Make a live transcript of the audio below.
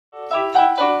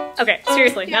Okay,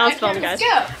 seriously, now let's film, guys.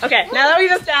 Okay, now that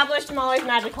we've established Molly's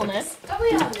magicalness. Oh, we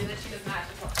all knew that she was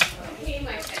magical.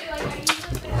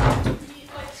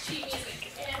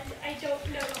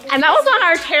 And that was on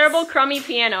our terrible, crummy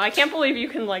piano. I can't believe you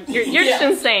can, like, you're just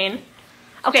insane.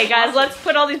 Okay, guys, let's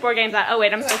put all these board games out. Oh,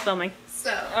 wait, I'm still filming. So,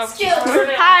 skills.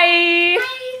 Hi!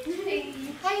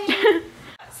 Hi!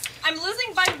 I'm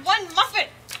losing by 1 muffin!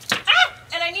 Ah!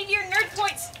 And I need your nerd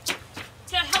points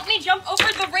to help me jump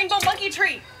over the rainbow monkey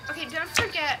tree. Okay, don't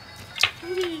forget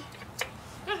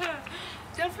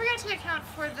to account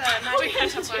for the magic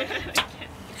multiplier.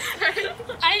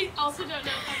 I also don't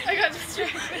know how to I got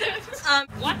distracted.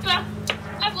 What the?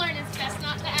 I've learned it's best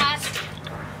not to ask.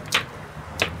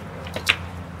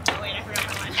 Oh wait, I forgot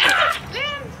my line.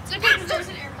 It's okay because there's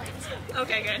an airplane.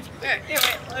 Okay, good. Okay.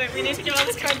 Wait, we need to give all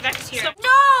this card back to you. No,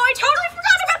 I totally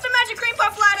forgot about the magic cream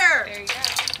puff ladder! There you go.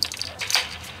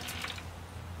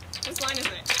 Whose line is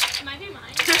it? It might be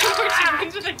mine.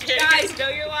 Guys, know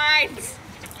your lines.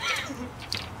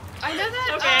 I know that.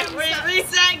 Okay,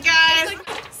 reset, guys.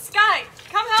 Sky,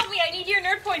 come help me. I need your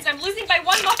nerd points. I'm losing by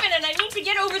 1 muffin and I need to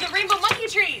get over the rainbow monkey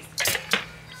trees.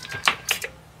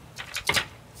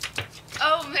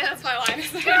 Oh man, that's my line.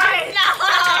 Guys, no!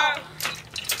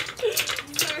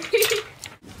 Sorry.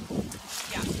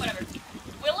 Yeah, whatever.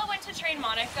 Willow went to train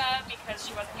Monica because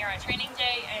she wasn't here on training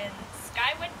day, and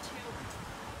Sky went to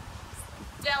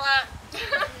Stella.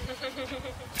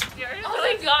 Oh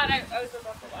my god, I was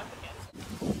about to laugh again.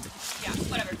 Yeah,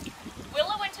 whatever.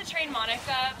 Willow went to train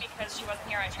Monica because she wasn't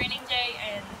here on training day,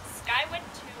 and Sky went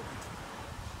to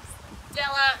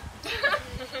Stella.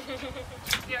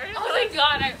 Oh my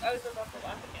god, I was about to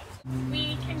laugh again.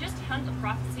 We can just hunt the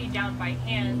prophecy down by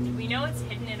hand. We know it's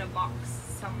hidden in a box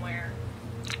somewhere.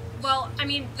 Well, I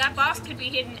mean, that box could be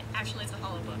hidden. Actually, it's a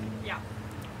hollow book. Yeah.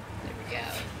 There we go.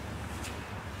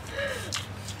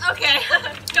 Okay.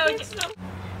 Go again.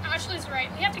 Ashley's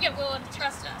right. We have to get Willow to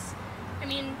trust us. I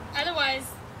mean,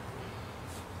 otherwise.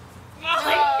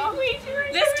 Oh.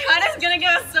 This cut is gonna give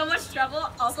us so much trouble.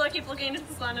 Also, I keep looking into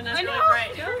the sun and that's really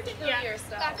bright. Yeah. Your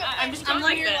stuff. I'm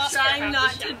like trying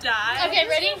not to die. Okay,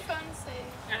 ready? Fun thing.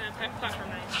 Platform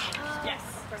 9. Yes.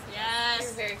 You're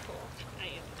Yes. very cool.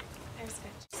 I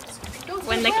respect.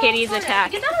 When the kitties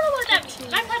attack. Because I don't know what that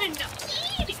means. I've had enough.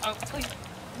 Oh, please.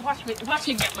 Watch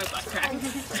me get my butt cracked.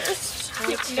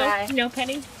 No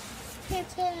penny.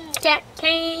 Cat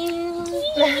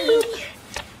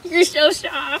You're so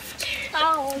soft.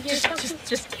 Oh, you're so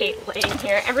Just Kate laying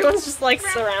here. Everyone's just like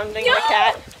surrounding the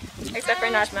cat. Except for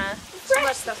Najma. So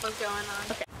much stuff was going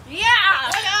on. Okay.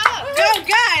 Yeah! Go,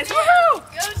 guys! Woohoo!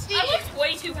 Go team. I was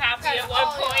way too happy at one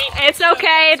point. It's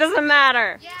okay, it doesn't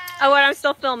matter. Yeah. Oh, wait, I'm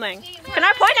still filming. Can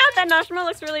I point out that Najma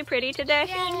looks really pretty today?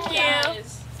 Thank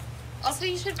Also,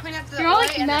 you should point out the You're all oi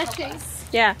like and the matching. helpless.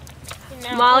 Yeah.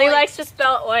 you. Molly likes to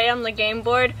spell oi on the game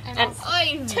board. And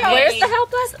where's the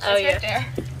help us? Oh, yeah. Right there.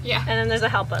 Yeah. And then there's a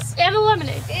help us. And a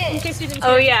lemonade. In case you didn't.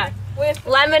 Oh, yeah. With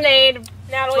Lemonade.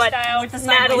 Natalie What? style. With the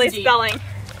Natalie's spelling.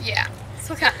 Yeah.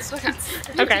 So counts.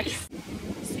 Okay.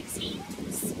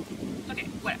 Succeeds. Okay,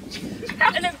 whatever.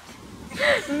 And then,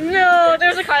 No,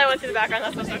 there's a car that went through the background.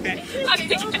 That's what's okay. okay.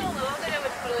 It would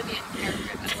totally be in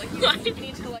character. But like, you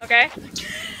need to like. Okay?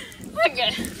 I'm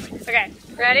good. Okay.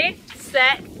 Ready,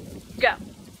 set, go.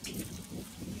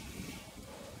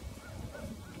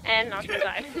 And Najma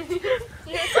died.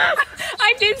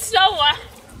 I did so well.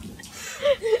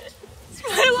 It's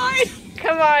my line.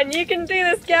 Come on, you can do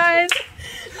this, guys.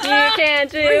 You can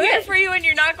do We're here it. for you and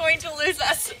you're not going to lose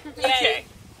us. Okay.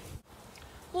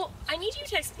 Well, I need you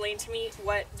to explain to me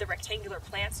what the rectangular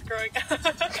plants growing up.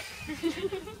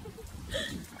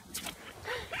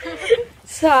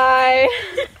 Sigh.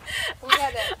 We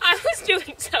got it. I was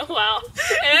doing so well,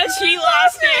 and then she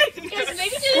lost it. Yes,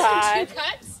 maybe do this in 2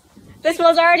 cuts. This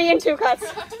was already in 2 cuts.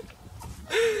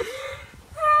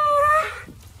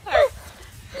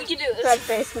 We can do this. Red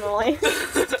face, Molly.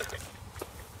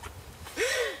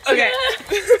 Okay.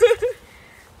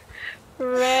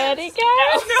 Ready, guys?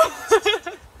 No.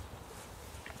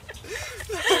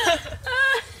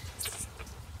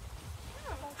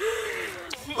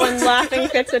 When laughing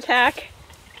fits attack.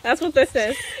 That's what this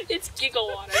is. It's giggle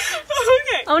water.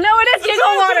 Okay. Oh no, it is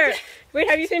giggle water. Wait,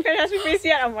 have you seen Fantastic Beasts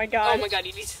yet? Oh my god. Oh my god,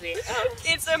 you need to see it.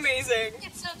 It's amazing.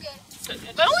 It's so good.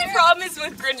 The only problem is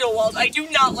with Grindelwald. I do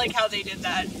not like how they did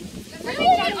that.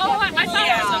 Oh, I thought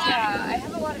Yeah. it was okay. I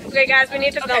have a lot of. Okay, guys, we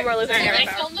need to film. Okay. We're losing our They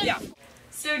power. filmed it? Yeah.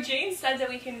 So Jane said that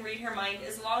we can read her mind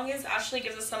as long as Ashley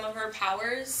gives us some of her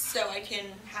powers, so I can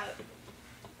have.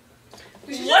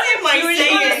 What am I saying?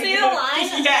 You want to see the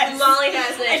line? Yes. Molly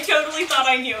has I it. totally thought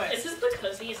I knew it. This is the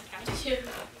coziest couch.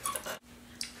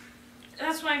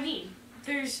 That's what I mean.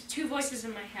 There's two voices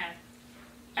in my head.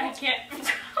 I can't.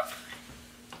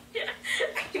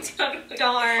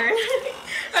 Darn.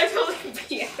 I totally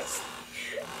confused.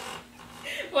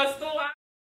 What's the